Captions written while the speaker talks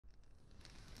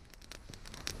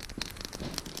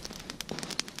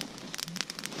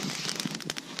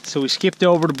So we skipped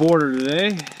over the border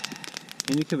today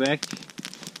into Quebec.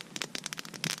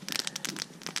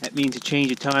 That means a change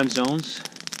of time zones.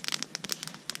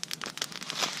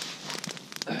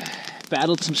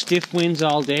 Battled some stiff winds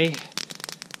all day.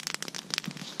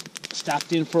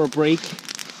 Stopped in for a break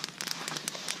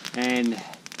and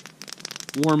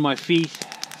warmed my feet.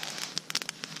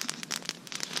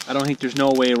 I don't think there's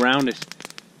no way around it.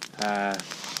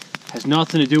 Has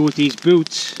nothing to do with these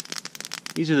boots.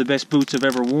 These are the best boots I've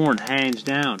ever worn, hands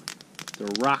down. They're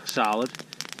rock solid.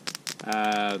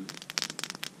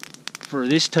 For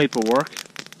this type of work,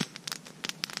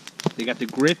 they got the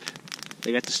grip,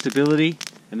 they got the stability,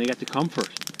 and they got the comfort.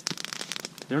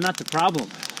 They're not the problem.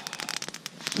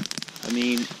 I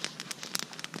mean,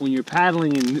 when you're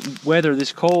paddling in weather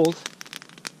this cold,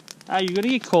 you're going to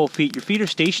get cold feet. Your feet are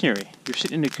stationary. You're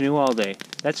sitting in the canoe all day.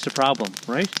 That's the problem,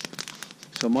 right?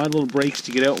 So my little breaks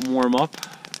to get out and warm up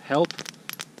help.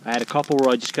 I had a couple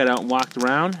where I just got out and walked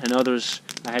around, and others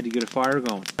I had to get a fire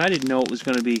going. I didn't know it was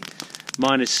going to be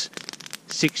minus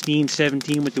 16,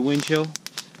 17 with the wind chill.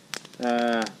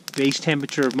 Base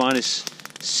temperature of minus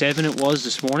 7 it was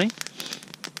this morning.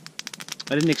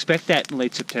 I didn't expect that in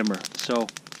late September, so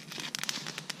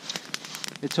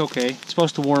it's okay. It's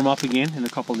supposed to warm up again in a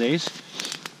couple days.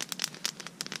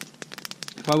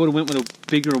 If I would have went with a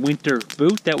bigger winter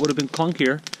boot, that would have been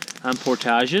clunkier on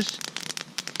portages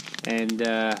and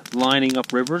lining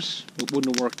up rivers. It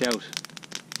wouldn't have worked out.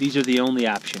 These are the only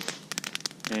option,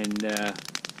 and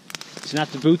it's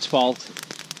not the boot's fault.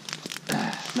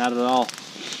 Not at all.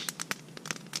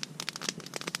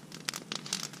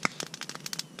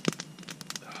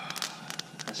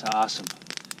 That's awesome.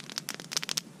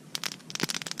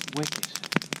 Wicked.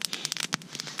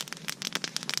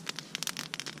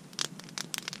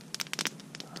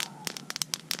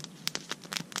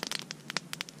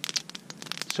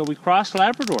 So we crossed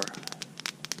Labrador.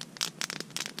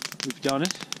 We've done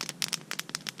it.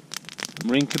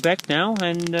 We're in Quebec now,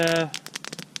 and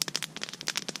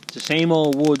it's the same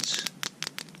old woods,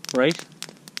 right?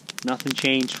 Nothing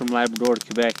changed from Labrador to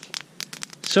Quebec.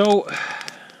 So,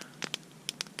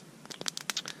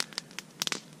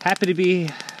 happy to be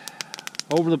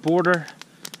over the border,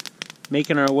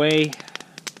 making our way.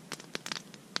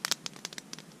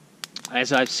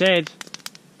 As I've said,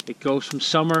 it goes from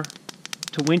summer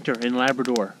to winter in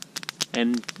Labrador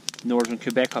and northern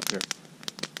Quebec up there.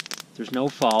 There's no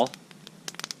fall,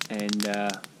 and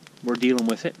we're dealing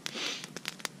with it.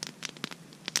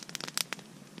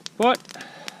 But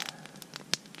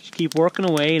just keep working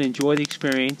away and enjoy the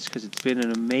experience, because it's been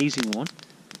an amazing one.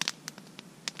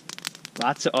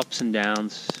 Lots of ups and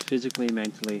downs, physically and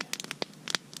mentally.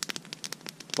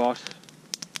 But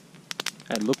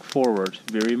I look forward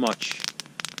very much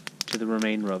to the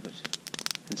remainder of it.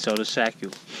 And so does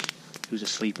Saku, who's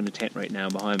asleep in the tent right now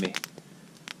behind me.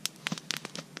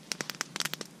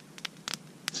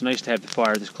 It's nice to have the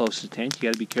fire this close to the tent. You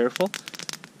got to be careful,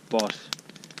 but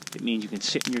it means you can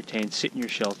sit in your tent, sit in your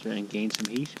shelter, and gain some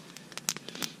heat.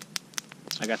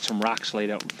 I got some rocks laid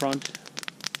out in front.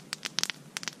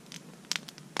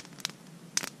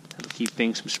 That'll keep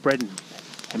things from spreading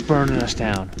and burning us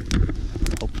down,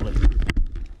 hopefully.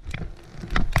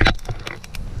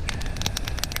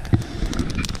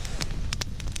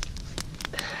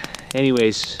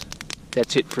 Anyways,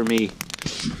 that's it for me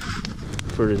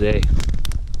for today.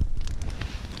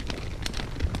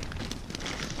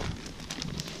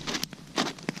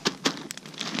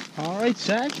 Alright,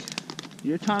 Zach,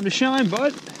 your time to shine,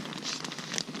 bud.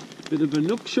 Bit of a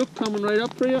nook shook coming right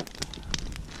up for you.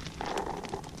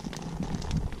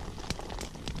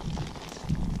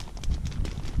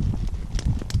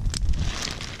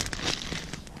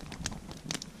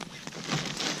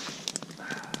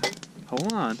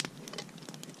 Hold on.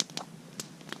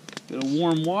 Bit of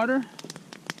warm water.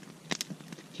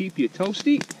 Keep you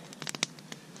toasty.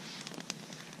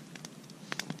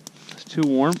 It's too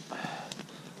warm.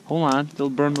 Hold on, they'll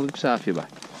burn the lips off you, bud.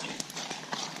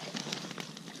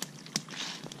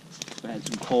 Add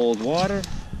some cold water.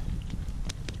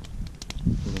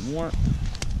 A little more.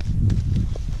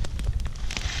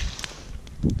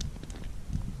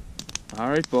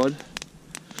 Alright, bud.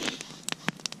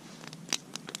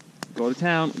 Go to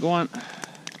town. Go on.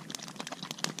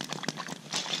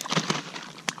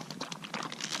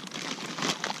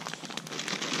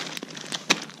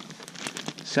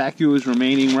 Saku is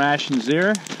remaining rations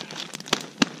there.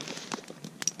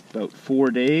 About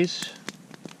 4 days.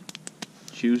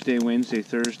 Tuesday, Wednesday,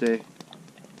 Thursday,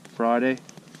 Friday.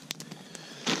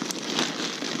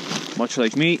 Much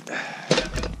like me.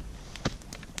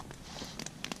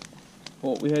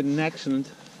 Well, we had an accident.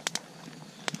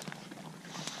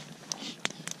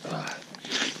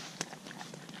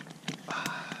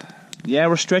 Yeah,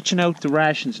 we're stretching out the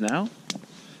rations now.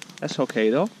 That's okay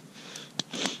though.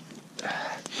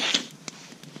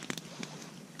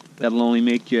 That'll only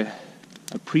make you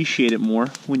appreciate it more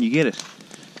when you get it.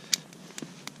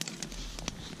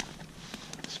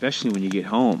 Especially when you get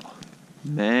home.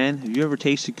 Man, have you ever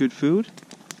tasted good food?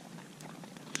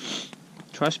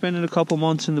 Try spending a couple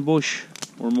months in the bush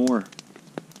or more.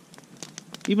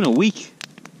 Even a week.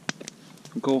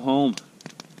 Go home.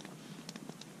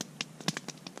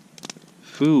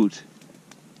 Food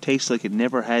tastes like it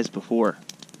never has before.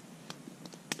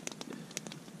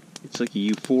 It's like a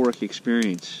euphoric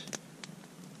experience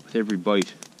with every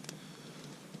bite.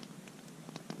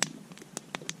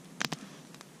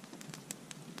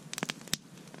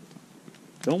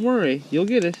 Don't worry, you'll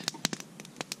get it.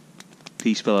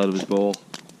 Piece fell out of his bowl.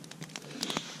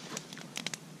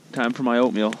 Time for my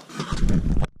oatmeal.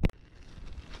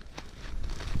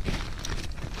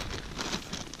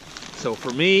 So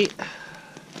for me,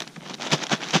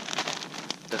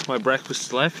 that's my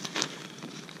breakfast left.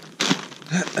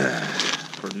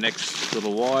 For the next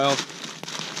little while,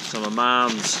 some of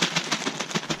Mom's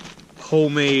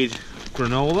homemade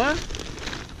granola.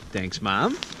 Thanks,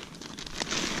 Mom.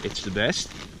 It's the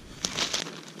best.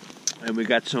 And we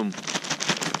got some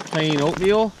plain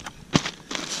oatmeal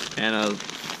and a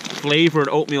flavored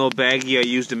oatmeal baggie I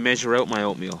used to measure out my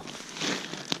oatmeal.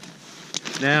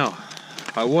 Now,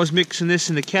 I was mixing this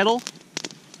in the kettle,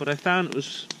 but I found it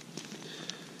was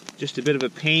just a bit of a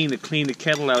pain to clean the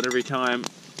kettle out every time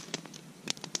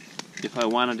if I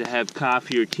wanted to have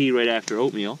coffee or tea right after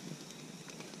oatmeal.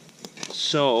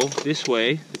 So this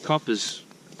way, the cup is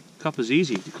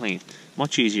easy to clean,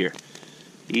 much easier.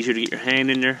 Easier to get your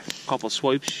hand in there. A couple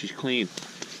swipes, she's clean.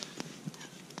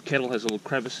 Kettle has little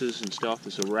crevices and stuff.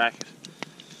 It's a racket.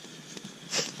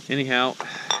 Anyhow,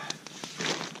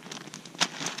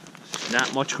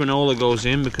 not much granola goes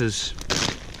in because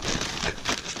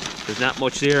there's not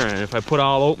much there, and if I put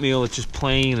all oatmeal, it's just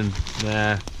plain and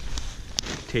it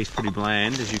tastes pretty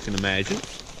bland, as you can imagine.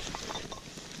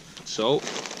 So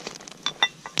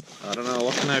I don't know,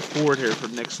 what can I afford here for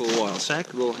the next little while?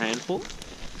 Sack, a little handful.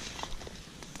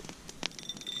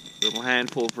 A little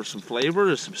handful for some flavor.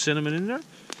 There's some cinnamon in there.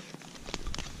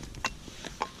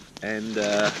 And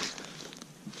I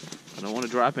don't want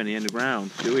to drop any in the ground,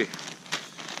 do we?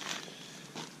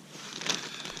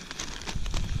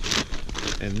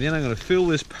 And then I'm going to fill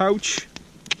this pouch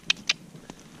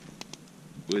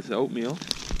with oatmeal.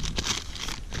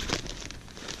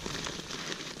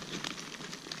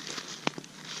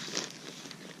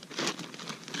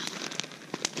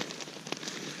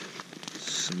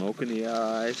 Smoke in the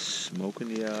eye, smoke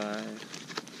in the eye.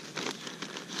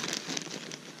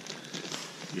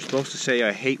 You're supposed to say,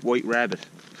 I hate white rabbit.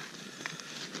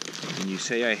 When you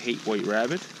say, I hate white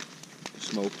rabbit,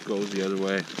 smoke goes the other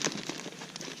way. I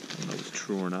don't know if it's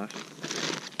true or not.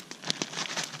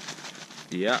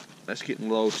 Yeah, that's getting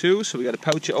low too, so we got a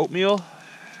pouch of oatmeal.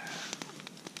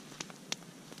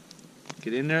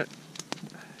 Get in there.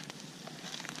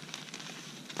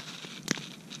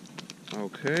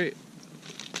 Okay.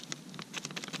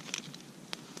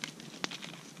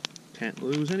 Can't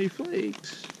lose any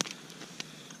flakes.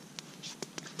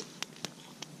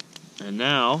 And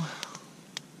now,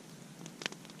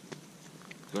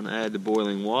 I'm going to add the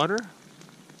boiling water.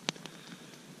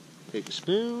 Take a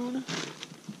spoon.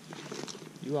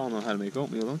 You all know how to make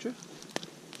oatmeal, don't you?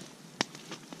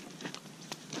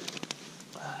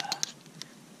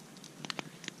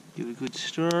 Give it a good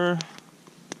stir.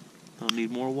 I'll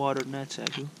need more water than that,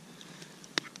 Saku.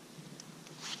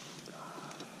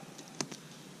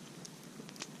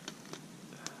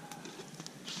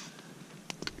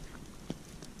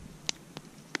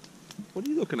 What are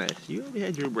you looking at? You already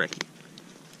had your brekkie.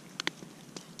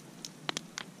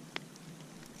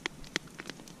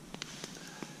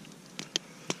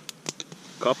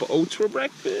 Cup of oats for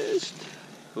breakfast.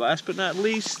 Last but not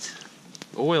least,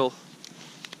 oil.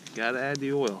 Gotta add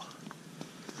the oil.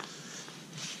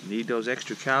 Need those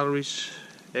extra calories,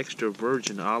 extra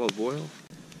virgin olive oil.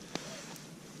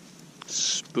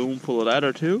 Spoonful of that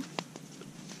or two.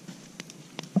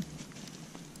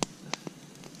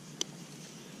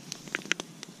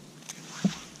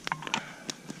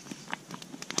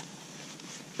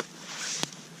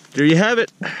 There you have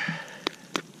it.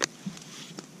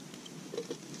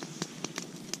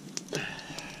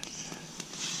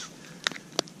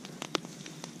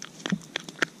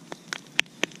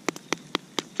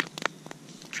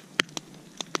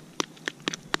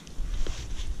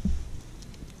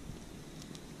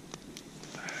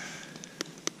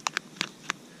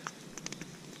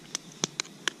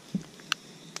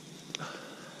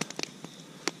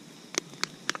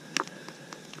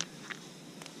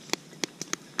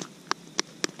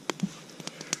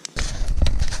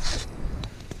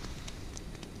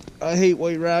 I hate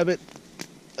White Rabbit.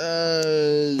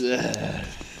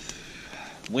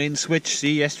 Wind switch.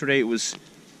 See, yesterday it was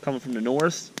coming from the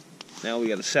north. Now we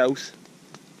got a south.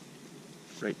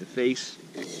 Right in the face.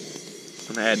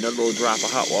 I'm gonna add another little drop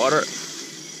of hot water.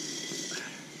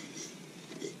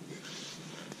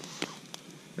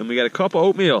 And we got a cup of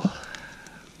oatmeal.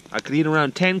 I could eat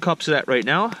around 10 cups of that right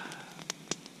now.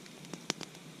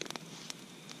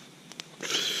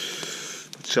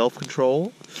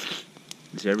 Self-control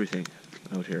is everything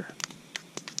out here.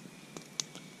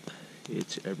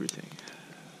 It's everything.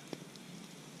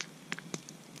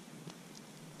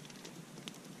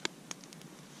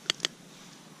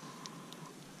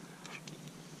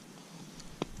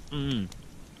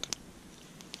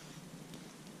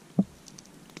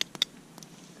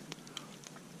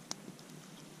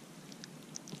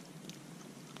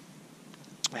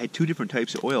 I had two different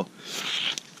types of oil.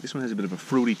 This one has a bit of a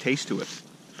fruity taste to it.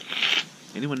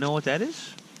 Anyone know what that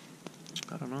is?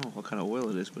 I don't know what kind of oil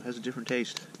it is, but it has a different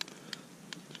taste.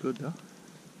 It's good though.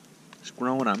 It's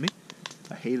growing on me.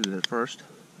 I hated it at first.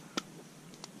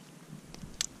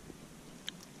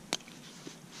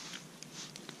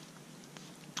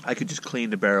 I could just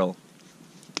clean the barrel.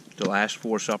 The last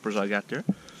 4 suppers I got there.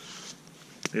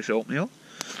 This oatmeal.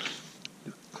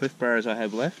 The Cliff Bars I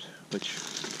have left, which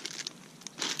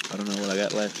I don't know what I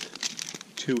got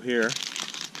left. 2 here.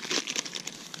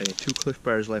 I got 2 Cliff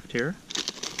Bars left here.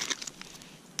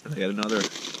 And I got another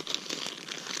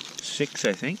 6,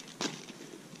 I think,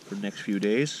 for the next few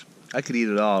days. I could eat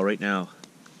it all right now.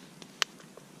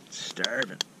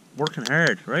 Starving. Working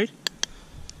hard, right?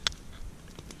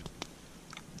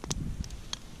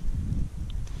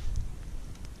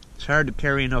 It's hard to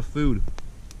carry enough food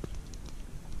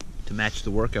to match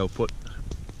the work output.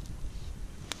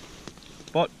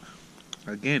 But,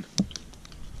 again,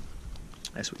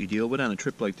 that's what you deal with on a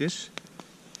trip like this.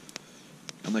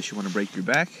 Unless you want to break your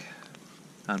back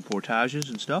on portages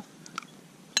and stuff.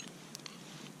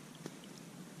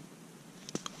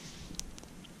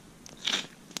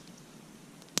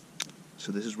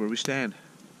 So this is where we stand.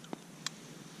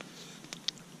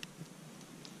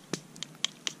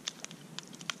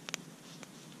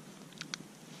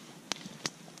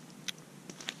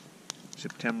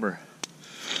 September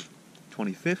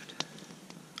 25th.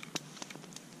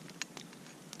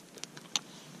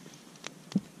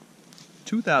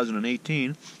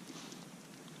 (2018),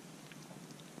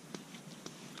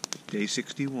 day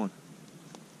 61.